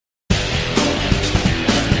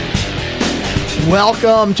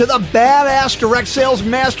Welcome to the Badass Direct Sales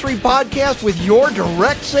Mastery Podcast with your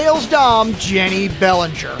direct sales dom, Jenny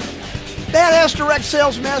Bellinger. Badass Direct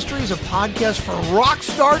Sales Mastery is a podcast for rock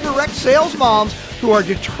star direct sales moms who are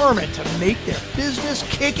determined to make their business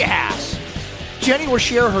kick ass. Jenny will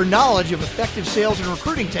share her knowledge of effective sales and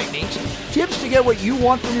recruiting techniques, tips to get what you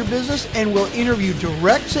want from your business, and will interview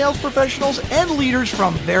direct sales professionals and leaders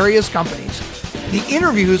from various companies. The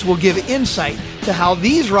interviews will give insight to how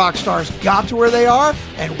these rock stars got to where they are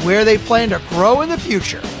and where they plan to grow in the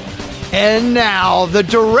future. And now, the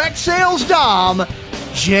direct sales dom,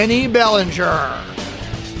 Jenny Bellinger.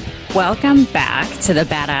 Welcome back to the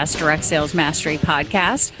Badass Direct Sales Mastery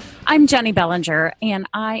Podcast. I'm Jenny Bellinger, and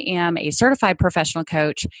I am a certified professional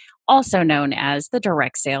coach, also known as the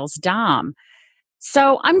Direct Sales Dom.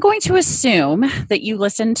 So I'm going to assume that you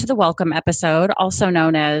listened to the welcome episode, also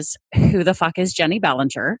known as Who the Fuck is Jenny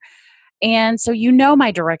Bellinger? And so you know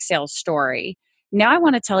my direct sales story. Now I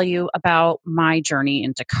want to tell you about my journey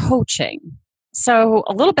into coaching. So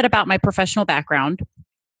a little bit about my professional background.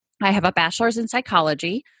 I have a bachelor's in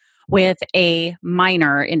psychology with a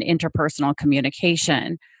minor in interpersonal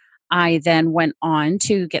communication. I then went on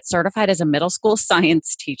to get certified as a middle school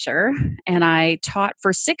science teacher, and I taught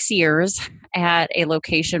for 6 years at a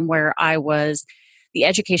location where I was the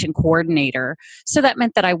education coordinator. So that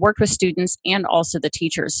meant that I worked with students and also the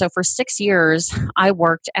teachers. So for 6 years, I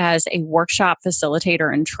worked as a workshop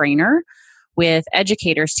facilitator and trainer with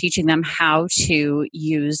educators, teaching them how to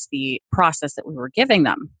use the process that we were giving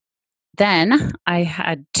them. Then I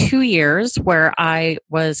had 2 years where I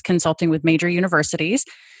was consulting with major universities,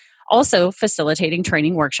 also facilitating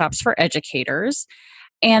training workshops for educators.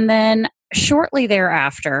 And then shortly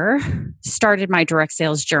thereafter, started my direct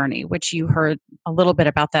sales journey, which you heard a little bit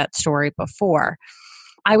about that story before.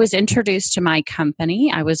 I was introduced to my company.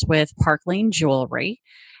 I was with Park Lane Jewelry.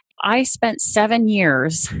 I spent 7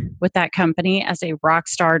 years with that company as a rock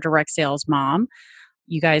star direct sales mom.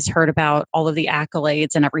 You guys heard about all of the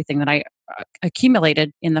accolades and everything that I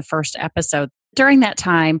accumulated in the first episode. During that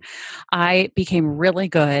time, I became really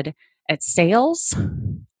good at sales.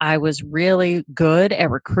 I was really good at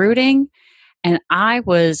recruiting, and I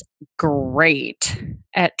was great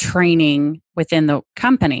at training within the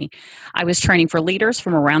company. I was training for leaders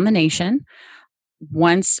from around the nation.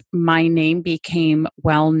 Once my name became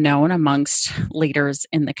well known amongst leaders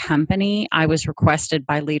in the company, I was requested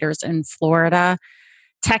by leaders in Florida,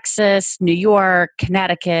 Texas, New York,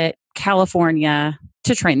 Connecticut, California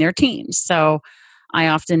to train their teams. So I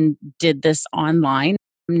often did this online.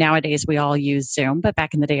 Nowadays, we all use Zoom, but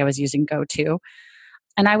back in the day, I was using GoTo.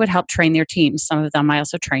 And I would help train their teams. Some of them I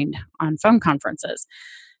also trained on phone conferences.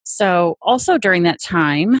 So also during that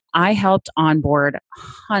time, I helped onboard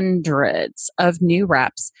hundreds of new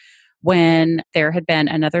reps when there had been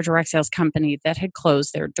another direct sales company that had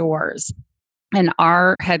closed their doors. And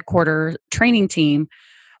our headquarter training team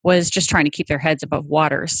was just trying to keep their heads above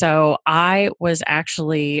water. So I was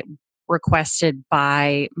actually requested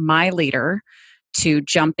by my leader to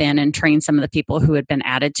jump in and train some of the people who had been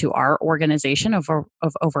added to our organization of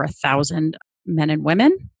over 1,000 men and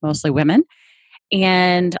women, mostly women.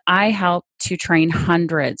 And I helped to train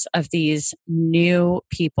hundreds of these new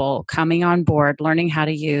people coming on board, learning how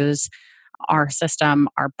to use our system,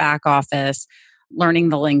 our back office, learning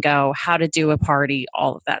the lingo, how to do a party,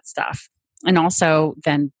 all of that stuff. And also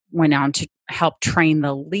then went on to help train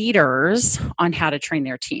the leaders on how to train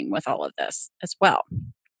their team with all of this as well.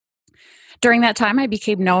 During that time, I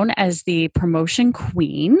became known as the promotion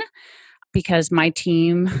queen because my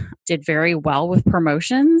team did very well with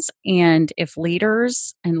promotions. And if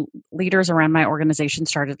leaders around my organization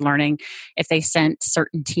started learning, if they sent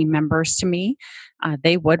certain team members to me,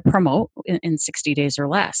 they would promote in 60 days or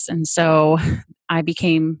less. And so I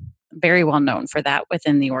became very well known for that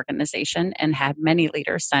within the organization and had many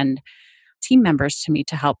leaders send team members to me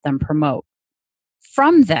to help them promote.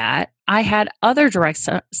 From that, I had other direct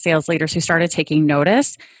sales leaders who started taking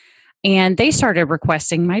notice, and they started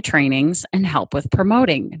requesting my trainings and help with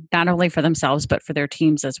promoting, not only for themselves, but for their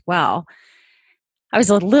teams as well. I was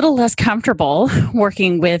a little less comfortable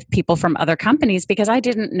working with people from other companies because I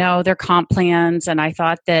didn't know their comp plans. And I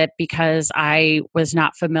thought that because I was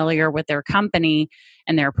not familiar with their company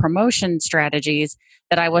and their promotion strategies,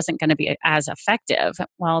 that I wasn't going to be as effective.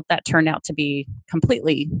 Well, that turned out to be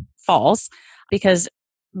completely false because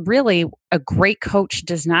really a great coach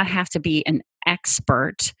does not have to be an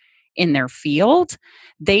expert in their field.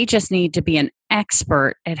 They just need to be an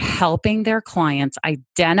expert at helping their clients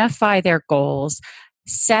identify their goals,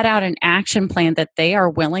 set out an action plan that they are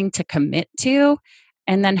willing to commit to,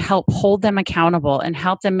 and then help hold them accountable and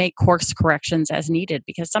help them make course corrections as needed,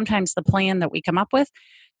 because sometimes the plan that we come up with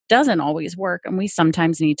doesn't always work and we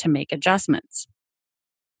sometimes need to make adjustments.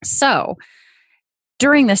 So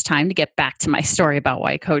during this time, to get back to my story about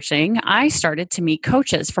why coaching, I started to meet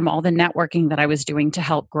coaches from all the networking that I was doing to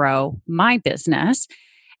help grow my business.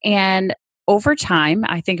 And over time,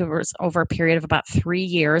 I think it was over a period of about 3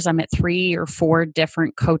 years, I met 3 or 4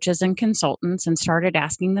 different coaches and consultants and started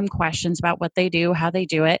asking them questions about what they do, how they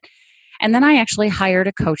do it. And then I actually hired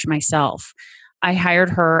a coach myself. I hired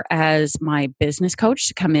her as my business coach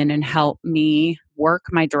to come in and help me work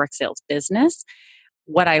my direct sales business.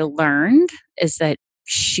 What I learned is that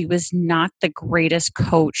she was not the greatest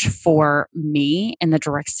coach for me in the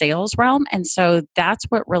direct sales realm. And so that's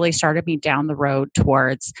what really started me down the road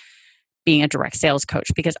towards being a direct sales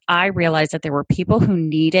coach, because I realized that there were people who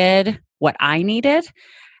needed what I needed.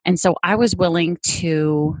 And so I was willing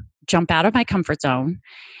to jump out of my comfort zone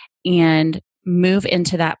and move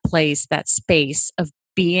into that place, that space of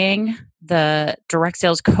being the direct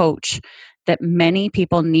sales coach that many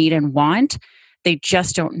people need and want. They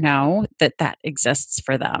just don't know that that exists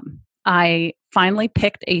for them. I finally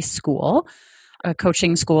picked a school, a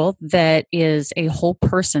coaching school that is a whole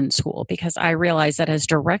person school, because I realized that as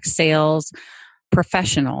direct sales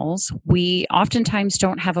professionals, we oftentimes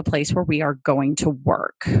don't have a place where we are going to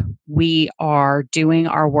work. We are doing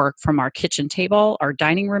our work from our kitchen table, our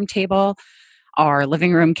dining room table, our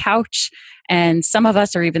living room couch. And some of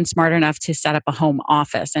us are even smart enough to set up a home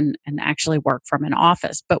office and actually work from an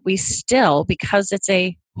office. But we still, because it's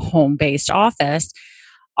a home-based office,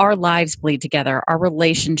 our lives bleed together, our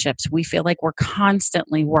relationships, we feel like we're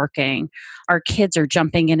constantly working. Our kids are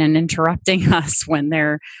jumping in and interrupting us when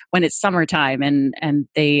it's summertime and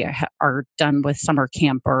they are done with summer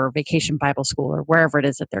camp or vacation Bible school or wherever it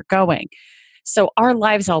is that they're going. So our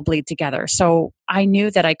lives all bleed together. So I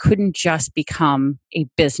knew that I couldn't just become a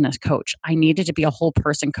business coach. I needed to be a whole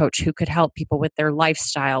person coach who could help people with their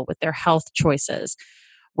lifestyle, with their health choices,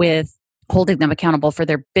 with holding them accountable for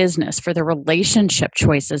their business, for their relationship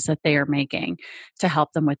choices that they are making, to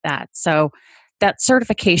help them with that. So that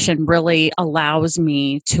certification really allows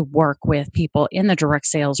me to work with people in the direct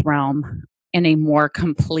sales realm in a more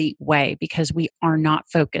complete way, because we are not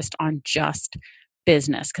focused on just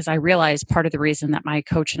business. Because I realized part of the reason that my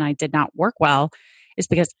coach and I did not work well is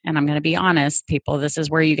because, and I'm going to be honest, people, this is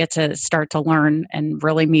where you get to start to learn and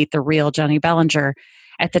really meet the real Jenny Bellinger.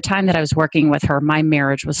 At the time that I was working with her, my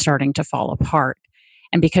marriage was starting to fall apart.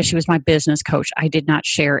 And because she was my business coach, I did not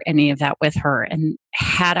share any of that with her. And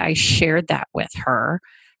had I shared that with her,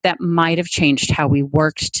 that might have changed how we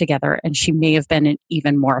worked together. And she may have been an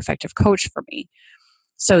even more effective coach for me.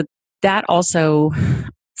 So that also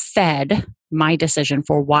fed my decision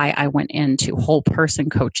for why I went into whole person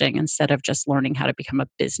coaching instead of just learning how to become a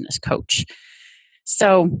business coach.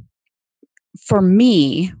 So for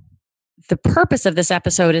me, the purpose of this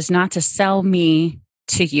episode is not to sell me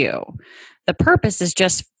to you. The purpose is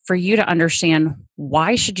just for you to understand,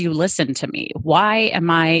 why should you listen to me? Why am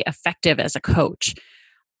I effective as a coach?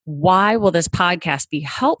 Why will this podcast be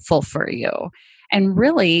helpful for you? And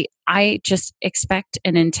really, I just expect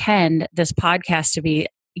and intend this podcast to be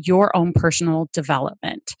your own personal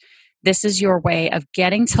development. This is your way of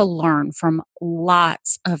getting to learn from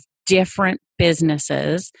lots of different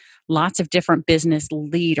businesses, lots of different business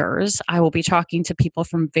leaders. I will be talking to people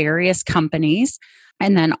from various companies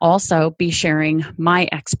and then also be sharing my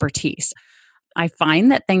expertise. I find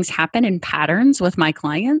that things happen in patterns with my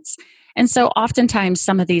clients. And so oftentimes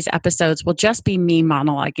some of these episodes will just be me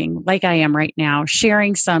monologuing like I am right now,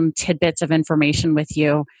 sharing some tidbits of information with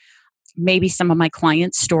you, maybe some of my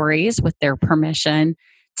clients' stories with their permission,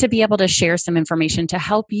 to be able to share some information to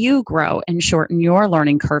help you grow and shorten your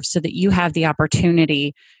learning curve so that you have the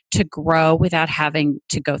opportunity to grow without having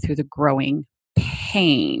to go through the growing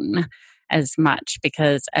pain as much.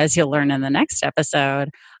 Because as you'll learn in the next episode,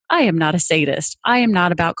 I am not a sadist. I am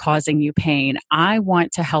not about causing you pain. I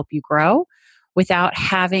want to help you grow without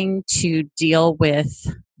having to deal with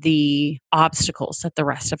the obstacles that the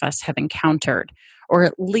rest of us have encountered. Or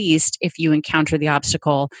at least if you encounter the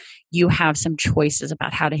obstacle, you have some choices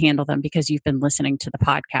about how to handle them because you've been listening to the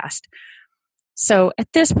podcast. So at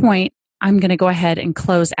this point, I'm going to go ahead and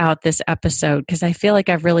close out this episode because I feel like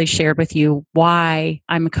I've really shared with you why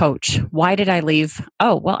I'm a coach. Why did I leave?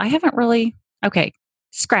 Oh, well, I haven't really. Okay,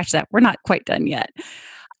 scratch that. We're not quite done yet.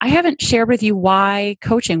 I haven't shared with you why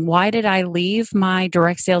coaching. Why did I leave my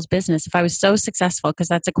direct sales business if I was so successful? Because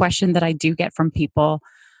that's a question that I do get from people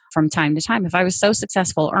from time to time. If I was so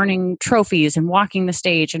successful earning trophies and walking the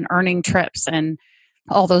stage and earning trips and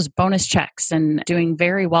all those bonus checks and doing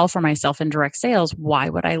very well for myself in direct sales, why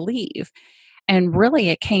would I leave? And really,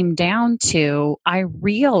 it came down to I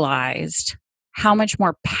realized how much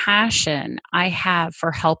more passion I have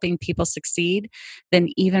for helping people succeed than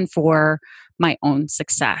even for my own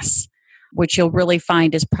success, which you'll really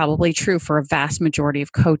find is probably true for a vast majority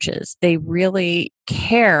of coaches. They really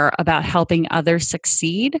care about helping others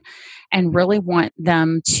succeed and really want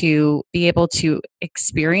them to be able to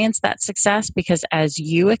experience that success, because as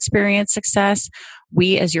you experience success,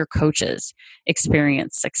 we as your coaches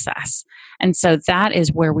experience success. And so that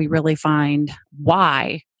is where we really find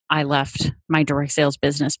why I left my direct sales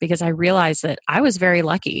business, because I realized that I was very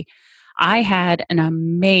lucky. I had an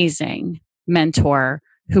amazing mentor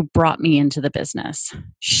who brought me into the business.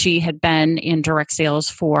 She had been in direct sales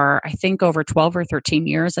for, I think, over 12 or 13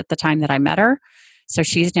 years at the time that I met her. So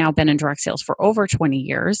she's now been in direct sales for over 20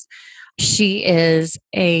 years. She is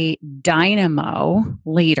a dynamo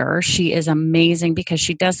leader. She is amazing because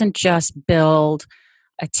she doesn't just build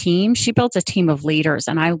a team, she builds a team of leaders.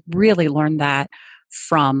 And I really learned that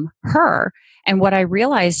from her. And what I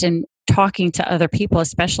realized in talking to other people,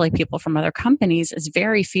 especially people from other companies, is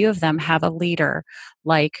very few of them have a leader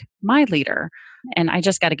like my leader. And I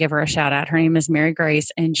just got to give her a shout out. Her name is Mary Grace,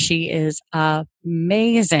 and she is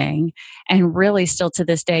amazing and really still to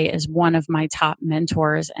this day is one of my top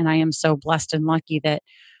mentors. And I am so blessed and lucky that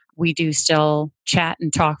we do still chat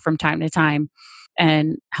and talk from time to time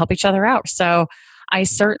and help each other out. So I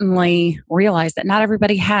certainly realized that not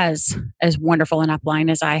everybody has as wonderful an upline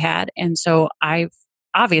as I had. And so I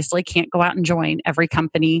obviously can't go out and join every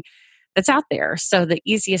company that's out there. So the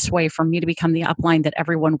easiest way for me to become the upline that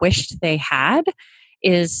everyone wished they had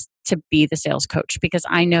is to be the sales coach, because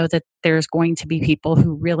I know that there's going to be people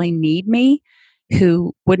who really need me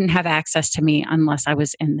who wouldn't have access to me unless I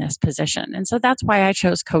was in this position. And so that's why I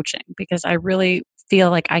chose coaching, because I really feel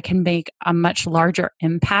like I can make a much larger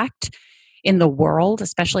impact in the world,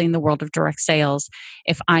 especially in the world of direct sales,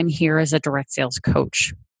 if I'm here as a direct sales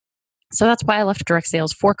coach. So that's why I left direct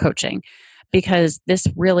sales for coaching, because this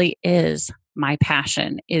really is my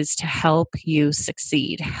passion, is to help you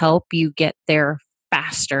succeed, help you get there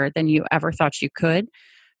faster than you ever thought you could,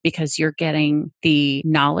 because you're getting the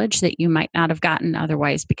knowledge that you might not have gotten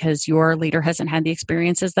otherwise because your leader hasn't had the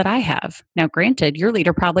experiences that I have. Now, granted, your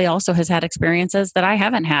leader probably also has had experiences that I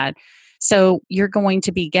haven't had. So you're going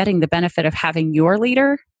to be getting the benefit of having your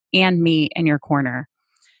leader and me in your corner.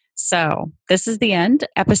 So this is the end,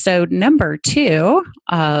 episode number 2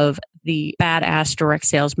 of the Badass Direct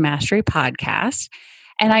Sales Mastery podcast.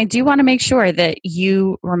 And I do want to make sure that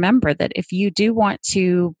you remember that if you do want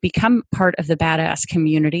to become part of the Badass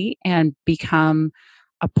community and become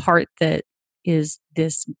a part that is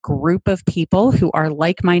this group of people who are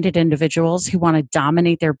like-minded individuals who want to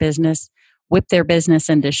dominate their business, whip their business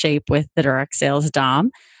into shape with the Direct Sales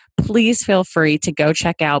Dom, please feel free to go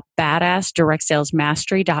check out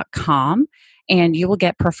badassdirectsalesmastery.com, and you will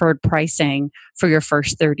get preferred pricing for your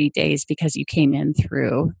first 30 days because you came in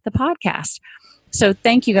through the podcast. So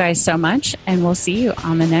thank you guys so much, and we'll see you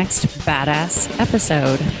on the next Badass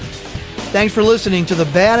episode. Thanks for listening to the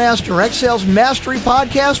Badass Direct Sales Mastery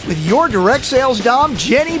podcast with your Direct Sales Dom,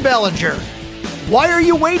 Jenny Bellinger. Why are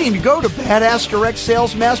you waiting to go to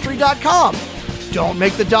badassdirectsalesmastery.com? Don't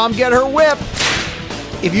make the Dom get her whip.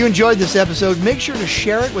 If you enjoyed this episode, make sure to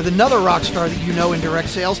share it with another rock star that you know in direct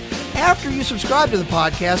sales after you subscribe to the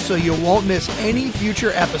podcast so you won't miss any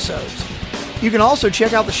future episodes. You can also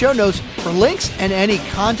check out the show notes for links and any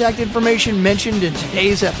contact information mentioned in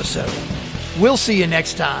today's episode. We'll see you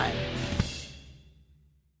next time.